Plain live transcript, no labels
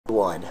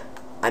everyone,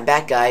 I'm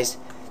back, guys.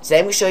 Today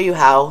I'm going to show you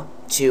how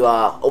to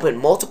open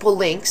multiple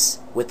links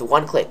with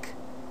one click.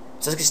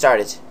 So let's get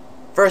started.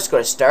 First, go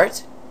to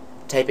Start,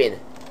 type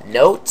in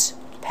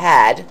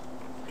Notepad,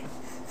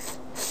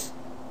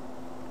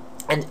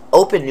 and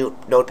open new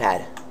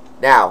Notepad.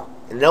 Now,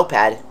 in the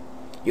Notepad,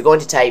 you're going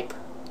to type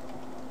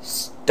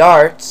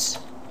Start,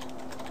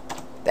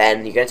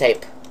 then you're going to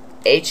type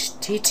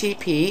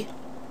HTTP://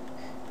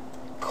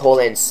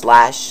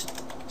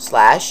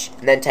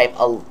 and then type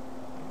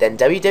then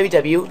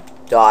www.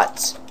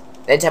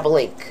 Then type a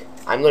link.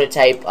 I'm going to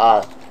type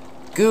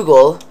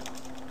google.com.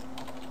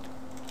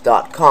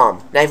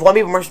 Now, if you want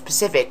to be more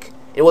specific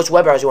in which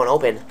web browser you want to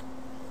open,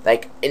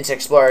 like Internet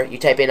Explorer, you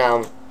type in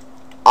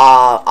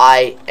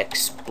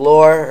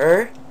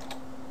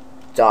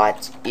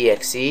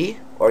iExplorer.exe,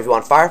 or if you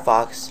want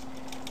Firefox,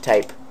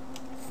 type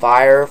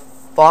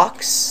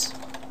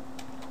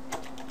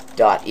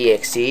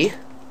firefox.exe,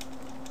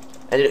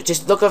 and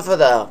just look up for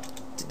the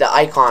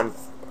icon,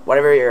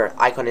 whatever your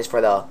icon is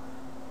for the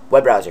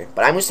web browser.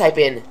 But I'm going to type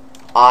in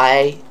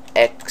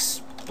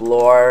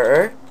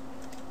iExplorer,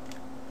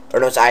 or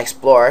no, it's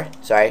iExplorer,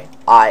 sorry,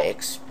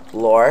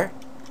 iExplorer,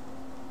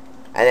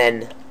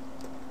 and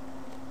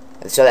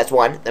so that's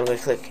one. Then I'm going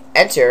to click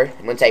Enter.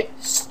 I'm going to type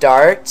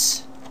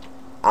Start.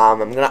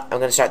 I'm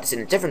gonna start this in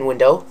a different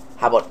window.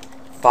 How about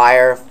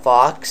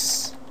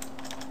Firefox.exe,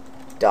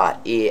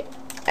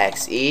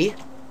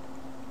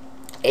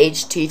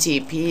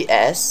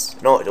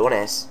 HTTPS, no, one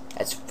S,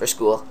 that's for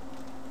school,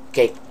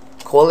 okay,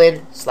 //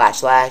 and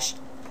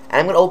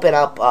I'm gonna open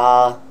up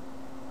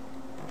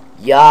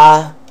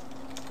Yahoo,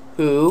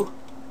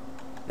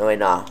 no wait,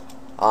 no,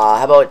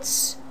 how about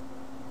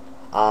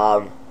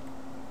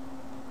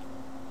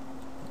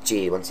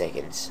gee, 1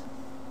 second.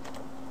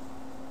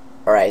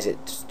 Alright, is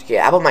it okay?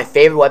 How about my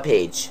favorite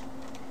webpage?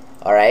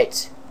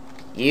 Alright,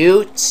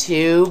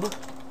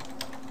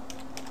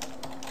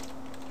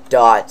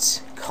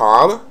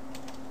 youtube.com.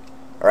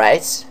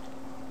 Alright,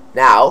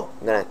 now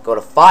I'm gonna go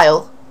to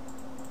File,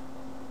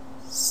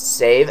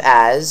 Save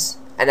As,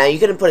 and now you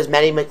can put as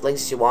many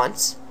links as you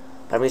want,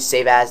 but I'm gonna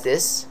save as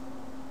this.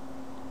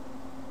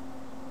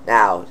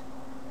 Now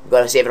I'm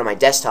gonna save it on my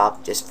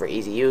desktop just for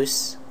easy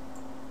use.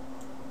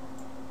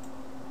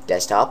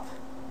 Desktop.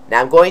 Now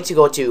I'm going to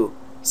go to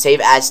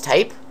Save As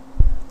Type,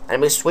 and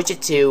I'm going to switch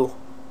it to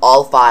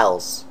All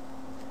Files.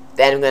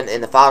 Then I'm going to, in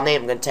the file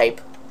name, I'm going to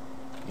type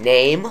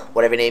name,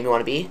 whatever name you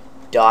want to be,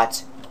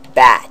 .bat,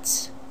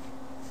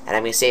 and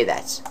I'm going to save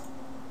that.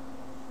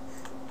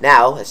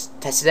 Now let's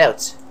test it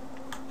out.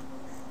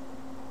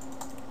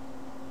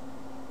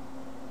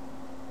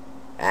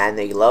 And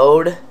they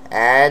load,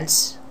 and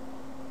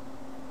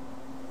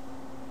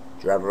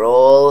drum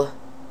roll. I'm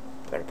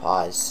going to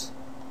pause.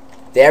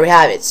 There we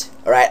have it.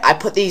 Alright, I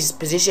put these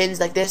positions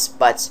like this,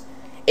 but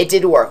it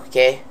did work,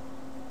 okay?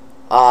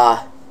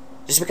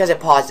 Just because it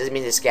paused doesn't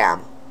mean it's a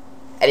scam.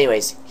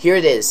 Anyways, here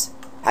it is.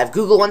 I have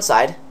Google one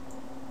side,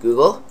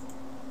 Google,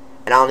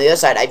 and on the other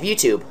side I have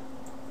YouTube.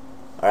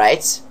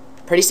 Alright?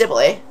 Pretty simple,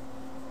 eh?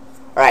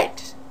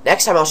 Alright,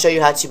 next time I'll show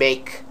you how to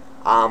make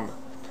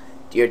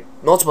your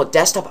multiple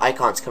desktop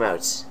icons come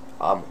out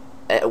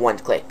at one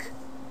click.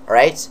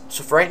 Alright?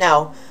 So for right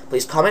now,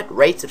 please comment,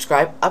 rate,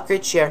 subscribe,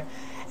 upgrade, share,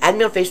 add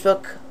me on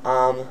Facebook,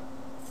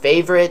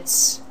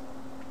 favorites,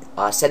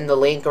 send the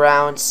link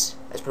around,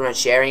 that's pretty much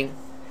sharing,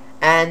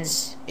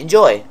 and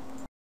enjoy.